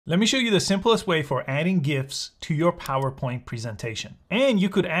Let me show you the simplest way for adding GIFs to your PowerPoint presentation. And you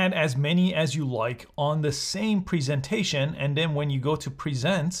could add as many as you like on the same presentation. And then when you go to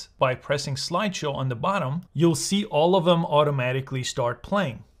present by pressing slideshow on the bottom, you'll see all of them automatically start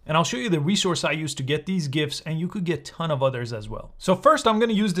playing. And I'll show you the resource I used to get these GIFs, and you could get a ton of others as well. So first I'm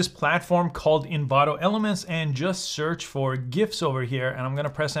gonna use this platform called Envato Elements and just search for GIFs over here, and I'm gonna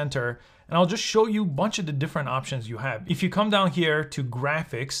press enter. And I'll just show you a bunch of the different options you have. If you come down here to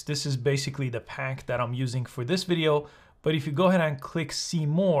graphics, this is basically the pack that I'm using for this video. But if you go ahead and click see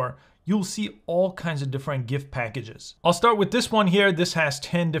more, you'll see all kinds of different GIF packages. I'll start with this one here. This has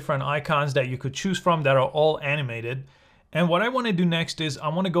 10 different icons that you could choose from that are all animated. And what I want to do next is I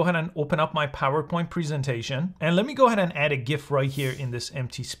want to go ahead and open up my PowerPoint presentation. And let me go ahead and add a GIF right here in this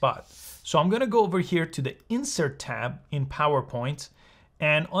empty spot. So I'm going to go over here to the Insert tab in PowerPoint.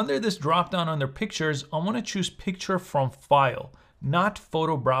 And under this drop down under pictures, I want to choose picture from file, not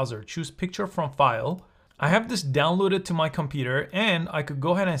photo browser. Choose picture from file. I have this downloaded to my computer, and I could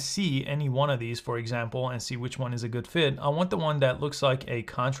go ahead and see any one of these, for example, and see which one is a good fit. I want the one that looks like a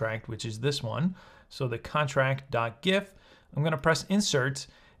contract, which is this one. So the contract.gif. I'm going to press insert.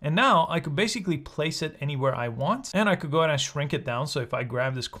 And now I could basically place it anywhere I want. And I could go ahead and shrink it down. So if I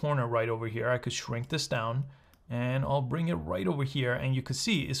grab this corner right over here, I could shrink this down. And I'll bring it right over here, and you can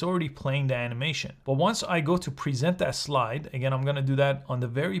see it's already playing the animation. But once I go to present that slide, again, I'm gonna do that on the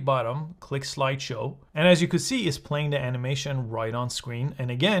very bottom, click slideshow. And as you can see, it's playing the animation right on screen. And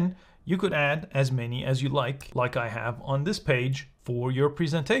again, you could add as many as you like I have on this page for your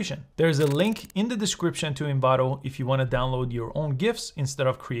presentation. There's a link in the description to Envato if you wanna download your own GIFs instead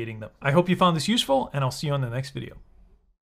of creating them. I hope you found this useful, and I'll see you on the next video.